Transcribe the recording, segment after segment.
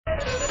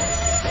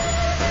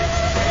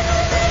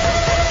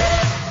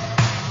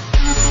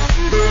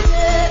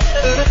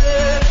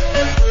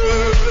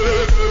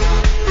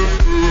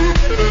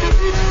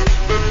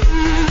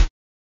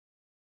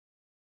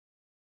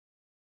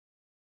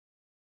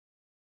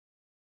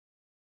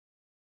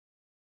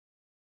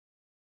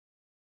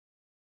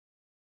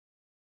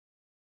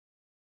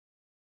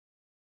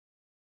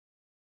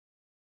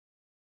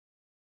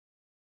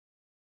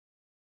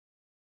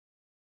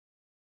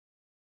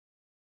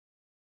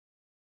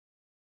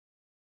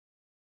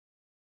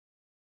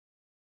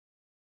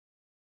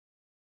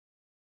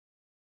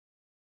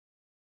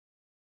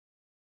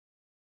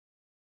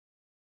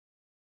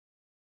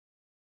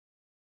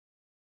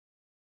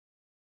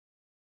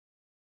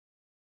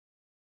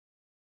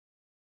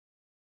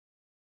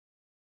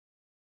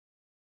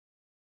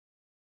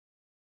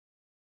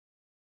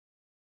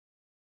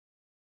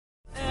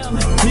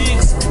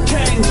Mix,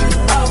 change,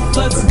 up,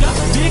 let's go.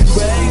 Big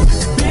wave,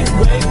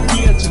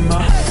 get your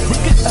mind.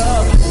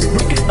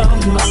 Break it up,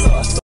 my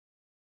sauce.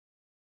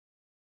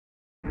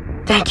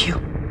 Thank you.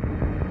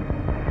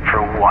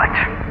 For what?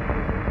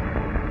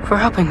 For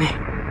helping me.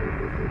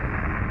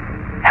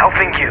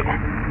 Helping you.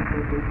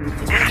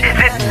 This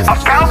isn't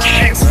about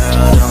you.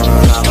 World don't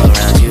revolve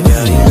around you,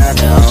 girl. You're not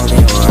the only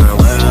one.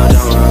 World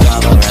don't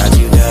revolve around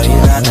you, girl.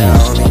 You're not the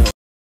only one.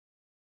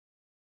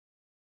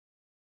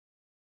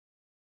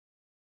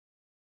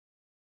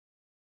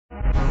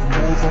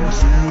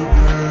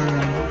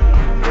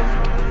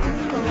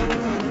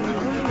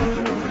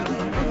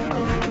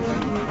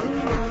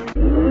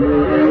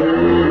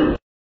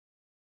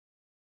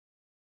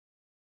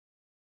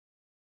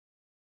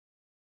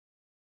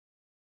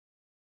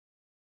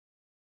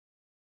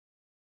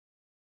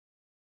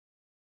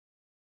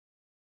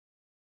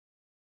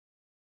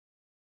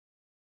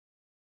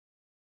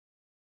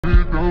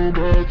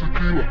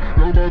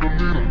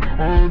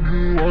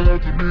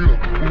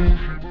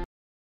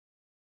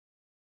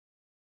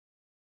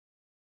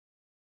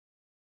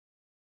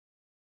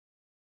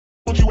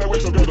 You at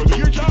work, so girl, go do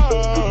your job.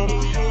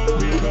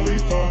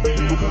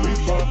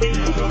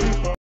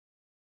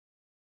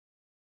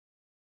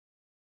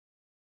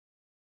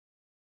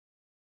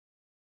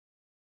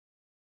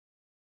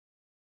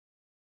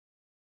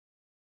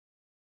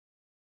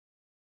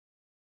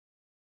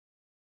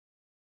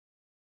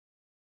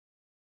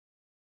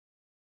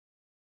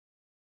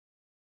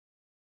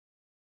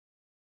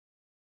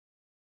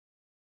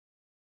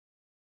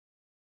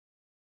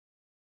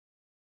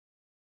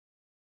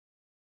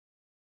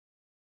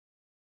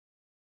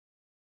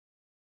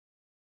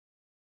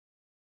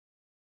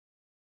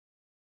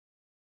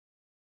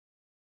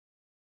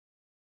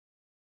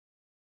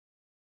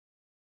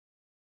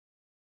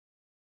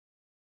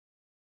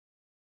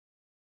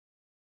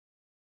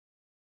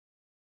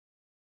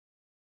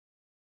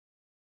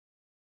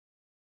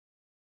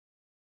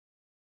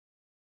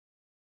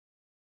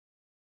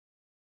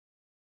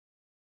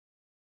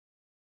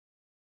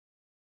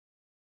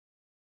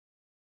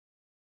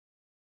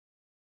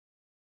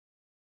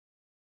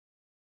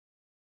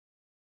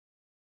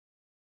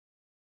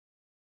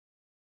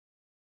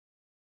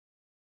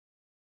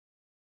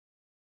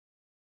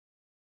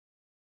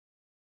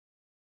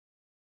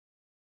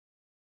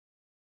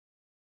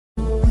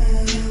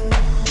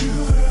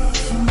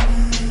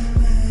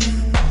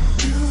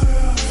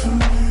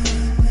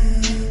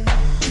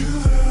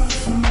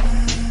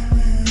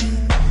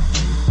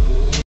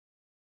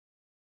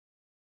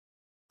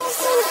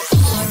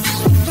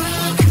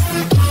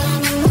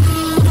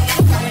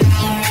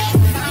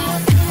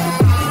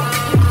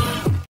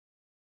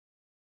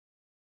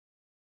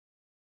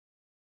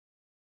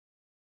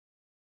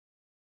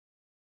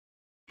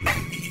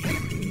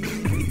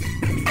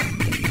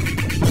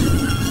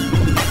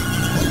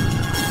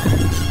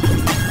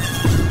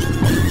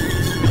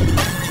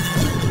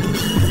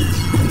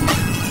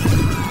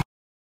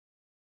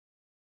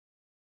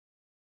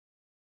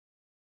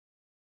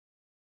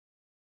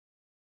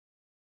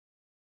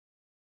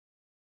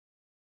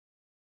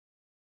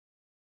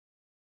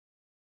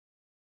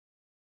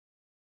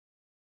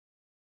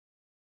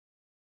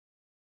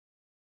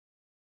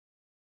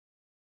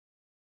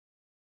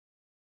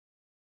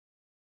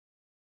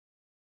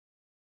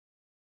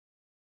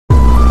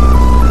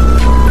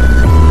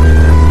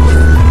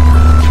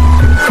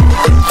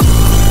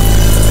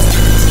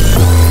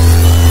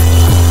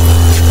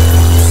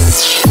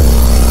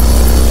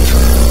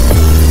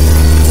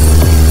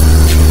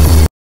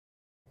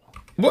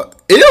 What?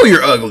 Ew,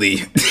 you're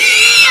ugly.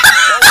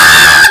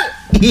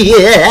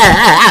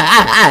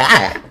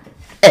 Yeah.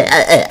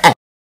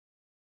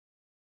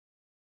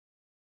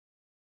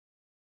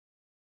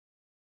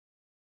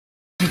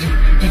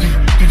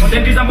 Und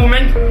in dieser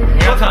Moment,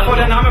 kurz bevor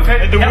der Name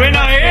fällt, the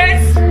winner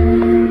is...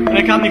 Und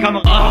dann kam die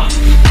Kamera.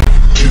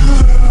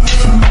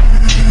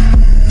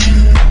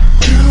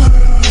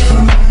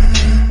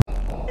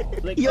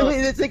 Yo,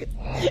 let's take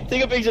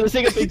a picture, let's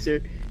take a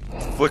picture.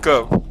 Look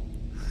up.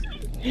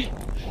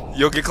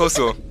 Yo, get close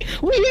to him.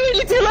 Wait,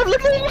 look to the left,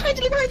 look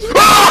behind you,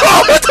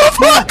 Oh, what the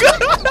fuck?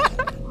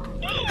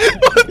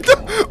 What the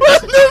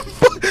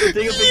fuck?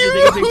 Take a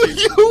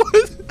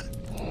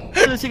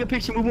picture. Let's take a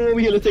picture, move over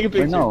here, let's take a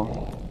picture.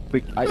 No.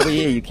 Wait, yeah,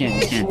 you can.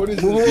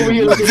 Move over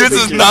here, let's take a This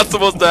is picture. not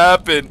supposed to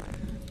happen.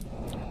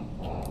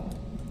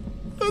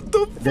 What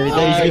the fuck?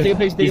 Take a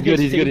picture,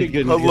 He's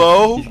good.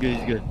 Hello? He's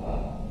good.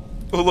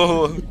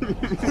 Hello?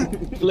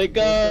 Flick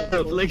up.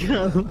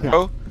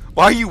 Bro,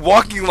 why are you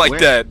walking like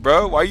that,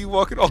 bro? Why are you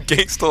walking all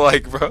gangster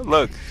like, bro?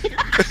 Look.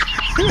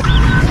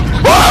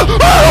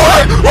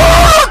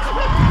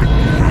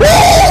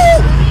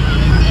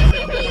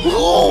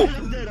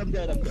 I'm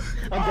dead.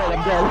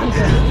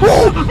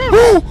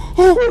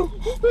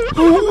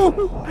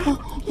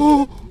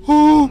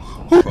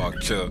 Fuck,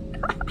 chill.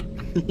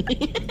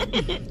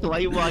 Why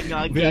you walking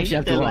on We actually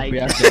have to walk. like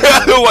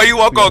Why you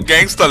walk all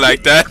gangster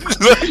like that?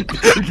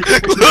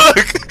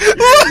 Look,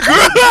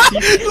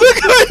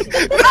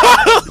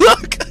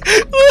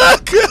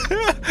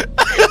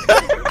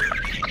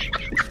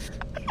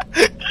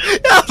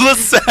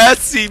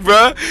 crazy,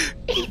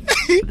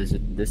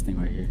 bruh. This thing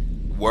right here.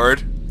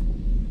 Word.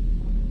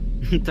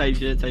 Type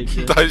shit. Type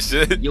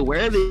shit. Yo,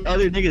 where are the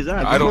other niggas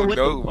at? I don't What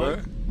know, the fuck?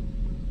 bruh.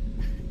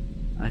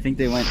 I think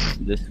they went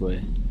this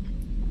way.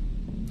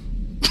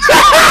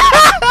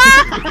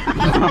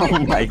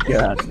 Oh my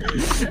god.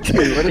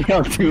 Dude, what are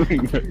y'all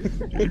doing, bro?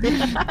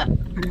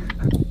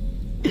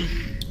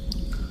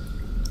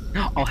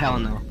 Oh, hell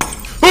no.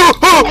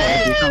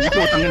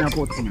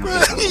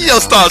 Yo,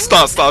 stop.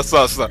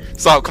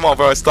 Come on,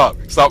 bro. Stop,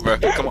 bro.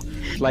 Come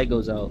on. Light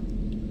goes out.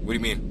 What do you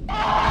mean?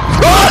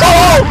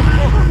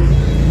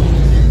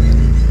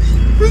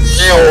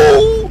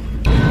 Yo!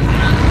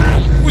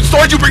 Which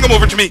store did you bring him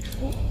over to me?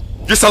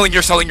 You're selling.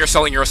 You're a seller.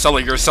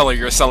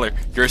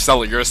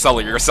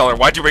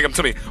 Why'd you bring him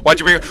to me? Why'd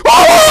you bring him?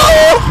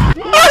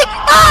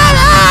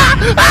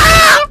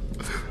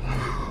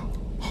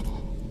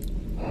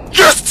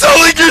 You're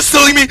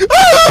selling me!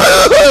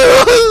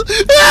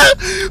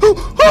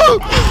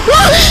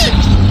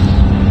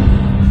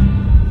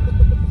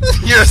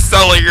 You're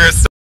selling.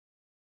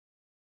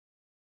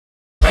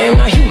 I am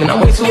not human, I'm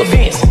way too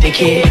advanced,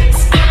 dickhead.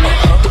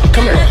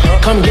 Come here,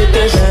 come get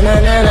this.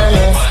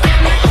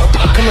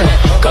 Come here,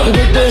 come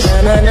get this.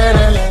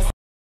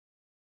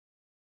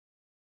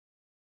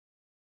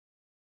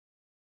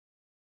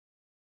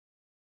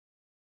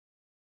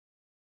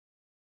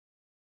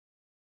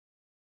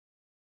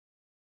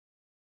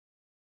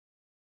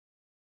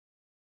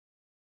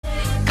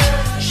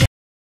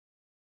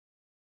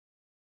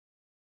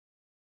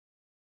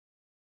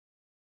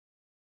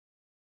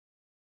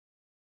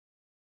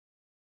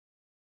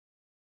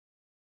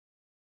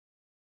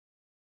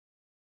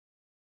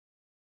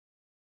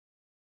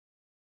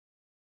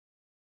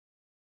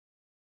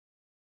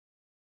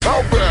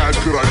 How bad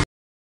could I